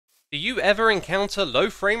Do you ever encounter low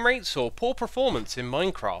frame rates or poor performance in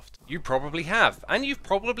Minecraft? You probably have, and you've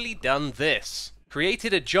probably done this.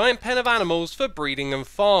 Created a giant pen of animals for breeding and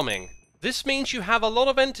farming. This means you have a lot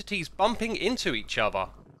of entities bumping into each other.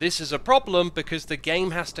 This is a problem because the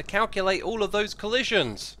game has to calculate all of those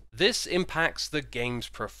collisions. This impacts the game's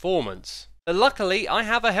performance. But luckily, I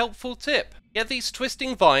have a helpful tip. Get these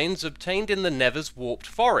twisting vines obtained in the Nether's warped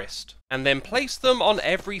forest, and then place them on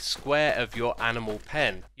every square of your animal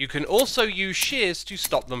pen. You can also use shears to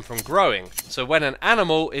stop them from growing, so when an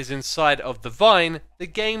animal is inside of the vine, the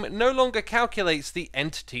game no longer calculates the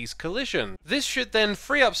entity's collision. This should then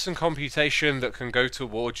free up some computation that can go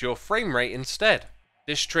towards your frame rate instead.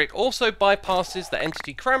 This trick also bypasses the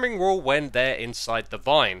entity cramming rule when they're inside the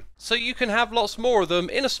vine, so you can have lots more of them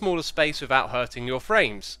in a smaller space without hurting your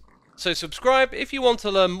frames. So subscribe if you want to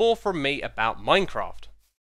learn more from me about Minecraft.